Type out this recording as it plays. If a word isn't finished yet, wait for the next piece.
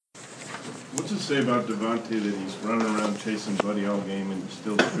What's it say about Devonte that he's running around chasing Buddy all game and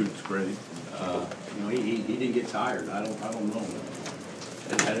still shoots great? He didn't get tired. I don't know.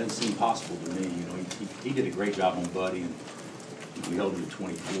 That didn't seem possible to me. He did a great job on Buddy, and we held him to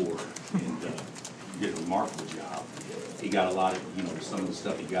 24, and did a remarkable job. He got a lot of, some of the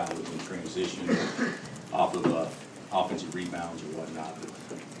stuff he got was in transition, off of offensive rebounds or whatnot.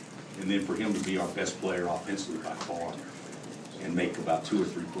 And then for him to be our best player offensively by far, and make about 2 or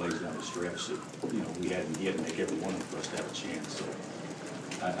 3 plays down the stretch, so, he had to make every one of them for us to have a chance. So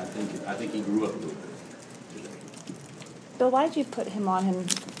I think he grew up a little bit. Bill, why did you put him on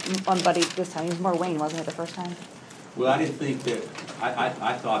Buddy this time? He was more Wayne, wasn't it, the first time? Well, I didn't think that.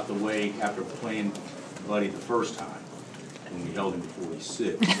 I thought the way after playing Buddy the first time, when we held him to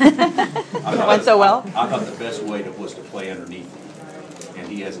 46, it went so well. I thought the best way was to play underneath him, and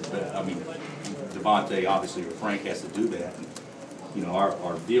he has Devonte obviously or Frank has to do that. And,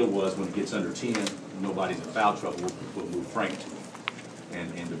 our deal was when it gets under 10, nobody's in foul trouble. We'll move Frank to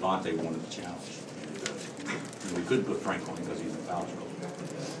him, and Devonte wanted the challenge. And we couldn't put Frank on him because he's in foul trouble.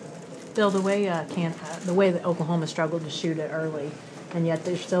 Bill, the way that Oklahoma struggled to shoot it early, and yet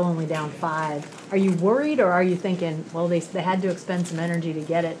they're still only down 5. Are you worried, or are you thinking, well, they had to expend some energy to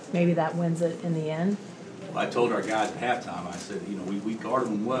get it? Maybe that wins it in the end. Well, I told our guys at halftime. I said, we guarded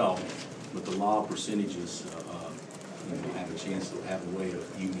them well, but the law of percentages have a chance to have a way of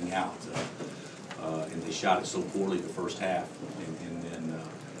evening out, and they shot it so poorly the first half, and then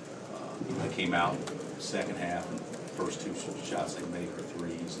they came out the second half, and the first 2 shots they made were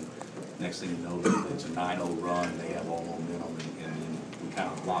threes, and next thing you know, it's a 9-0 run, and they have all momentum, and then we kind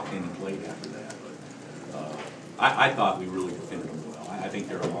of locked in and played after that. But I thought we really defended them well. I think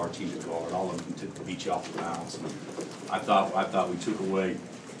they're a hard team to guard. All of them to beat you off the bounce. And I thought we took away,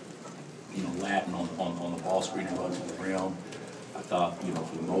 Latin on the ball screen and runs to the rim. I thought,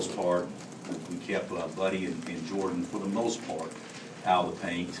 for the most part, we kept Buddy and Jordan for the most part out of the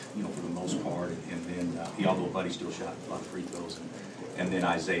paint, for the most part. And then, although Buddy still shot a lot of free throws, and then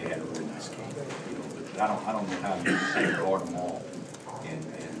Isaiah had a really nice game. But I don't know how you guard them all, and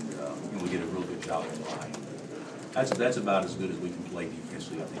we did a real good job in the line. That's about as good as we can play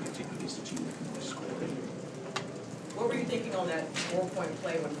defensively. I think against a team that can really score. What were you thinking on that 4-point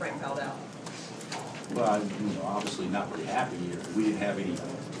play when Frank fouled out? Well, obviously not really happy here. We didn't have any.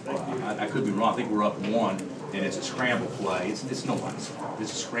 I could be wrong. I think we're up 1, and it's a scramble play. It's nobody's fault.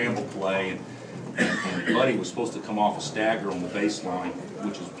 It's a scramble play, and Buddy was supposed to come off a stagger on the baseline,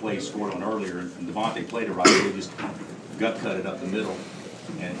 which is a play scored on earlier, and Devonte played it right. He just gut cut it up the middle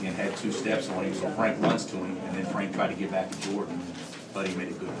and had 2 steps on him. So Frank runs to him, and then Frank tried to get back to Jordan, and Buddy made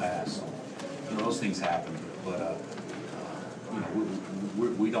a good pass. So, those things happen, but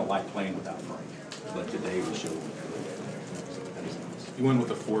we don't like playing without Frank. But today we showed him. You went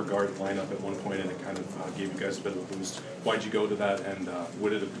with a 4-guard lineup at one point, and it kind of gave you guys a bit of a boost. Why'd you go to that, and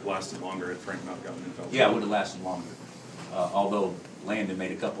would it have lasted longer had Frank not gotten involved? Yeah, it would have lasted longer. Although Landon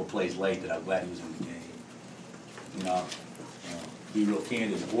made a couple of plays late that I'm glad he was in the game. To be real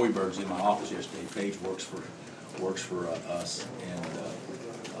candid, Hoiberg's in my office yesterday. Paige works for us, and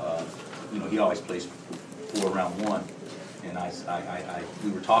he always plays 4 around 1. And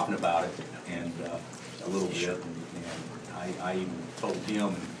we were talking about it and a little bit, and I even told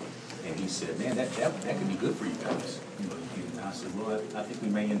him, and he said, "Man, that could be good for you guys." And I said, "Well, I think we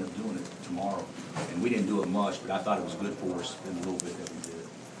may end up doing it tomorrow." And we didn't do it much, but I thought it was good for us in the little bit that we did.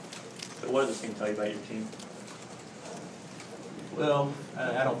 So what does this team tell you about your team? Well,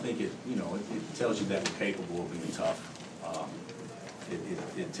 I don't think it tells you that we're capable of being tough.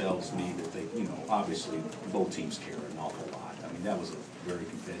 It tells me that they, obviously both teams care an awful lot. I mean, that was a very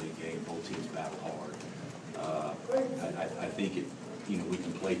competitive game. Both teams battled hard. I think we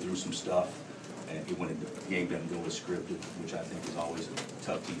can play through some stuff, and when the game doesn't go as scripted, which I think is always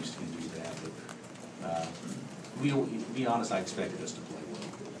tough teams can do that. But to be honest, I expected us to play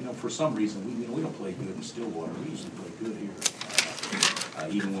well. For some reason, we don't play good in Stillwater. We usually play good here,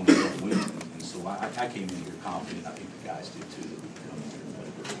 even when we don't win. And so I came in here confident. I think the guys did too. That we could come in here and play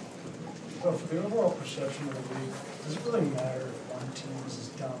good. Well, for the overall perception of the league, does it really matter if one team is as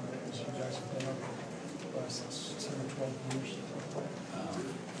dominant as you guys have been over the last 10 or 12 years?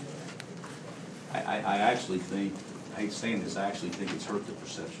 I actually think, I hate saying this, I actually think it's hurt the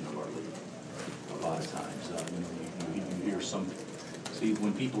perception of our league a lot of times. You hear some, see,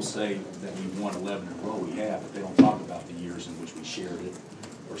 when people say that we won 11 in a row, we have, but they don't talk about the years in which we shared it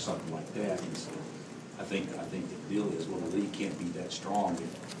or something like that. And so I think the deal is, well, the league can't be that strong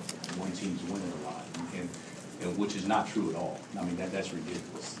if one team's winning a lot, and which is not true at all. I mean, that's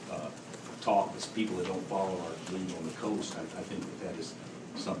ridiculous talk. It's people that don't follow our league on the coast. I think that is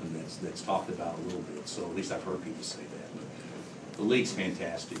something that's talked about a little bit, so at least I've heard people say that. But the league's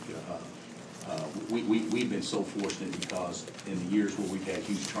fantastic. We've been so fortunate because in the years where we've had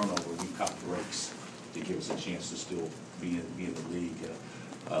huge turnover, we've caught breaks to give us a chance to still be in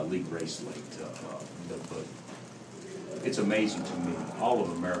the league race late. But it's amazing to me. All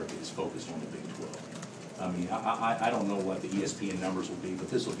of America is focused on the Big 12. I mean, I don't know what the ESPN numbers will be, but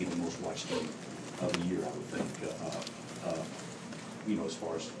this will be the most watched game of the year, I would think. You know, as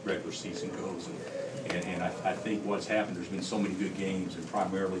far as regular season goes, and I think what's happened, there's been so many good games, and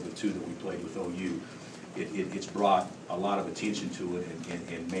primarily the two that we played with OU, it's brought a lot of attention to it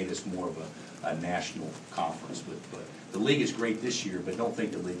and made us more of a national conference. But the league is great this year, but don't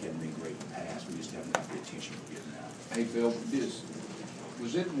think the league hasn't been great in the past. We just haven't got the attention we're getting now. Hey, Phil,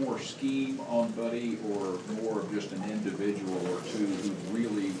 was it more scheme on Buddy or more of just an individual or two who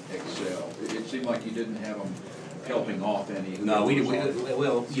really excelled? It seemed like you didn't have them helping off any. No,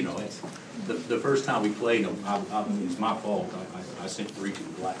 well, you know, it's the first time we played them, it's my fault. I sent 3 to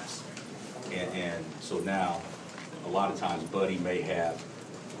the glass. And so now, a lot of times Buddy may have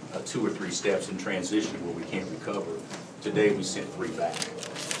 2 or 3 steps in transition where we can't recover. Today we sent 3 back.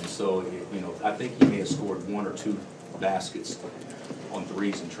 And so, you know, I think he may have scored 1 or 2 baskets on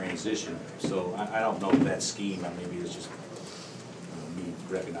 3s in transition. So I don't know if that scheme, maybe it's just me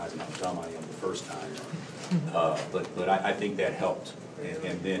recognizing how dumb I am the first time. But I think that helped.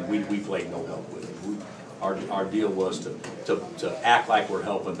 And then we played no help with it. Our deal was to act like we're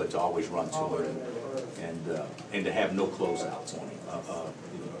helping, but to always run to it and to have no closeouts on him.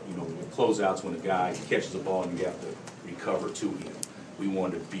 You know, closeouts when a guy catches the ball and you have to recover to him. We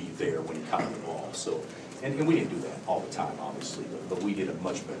wanted to be there when he caught the ball. So, and we didn't do that all the time, obviously, but we did a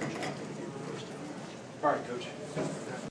much better job than we did the first time. All right, Coach.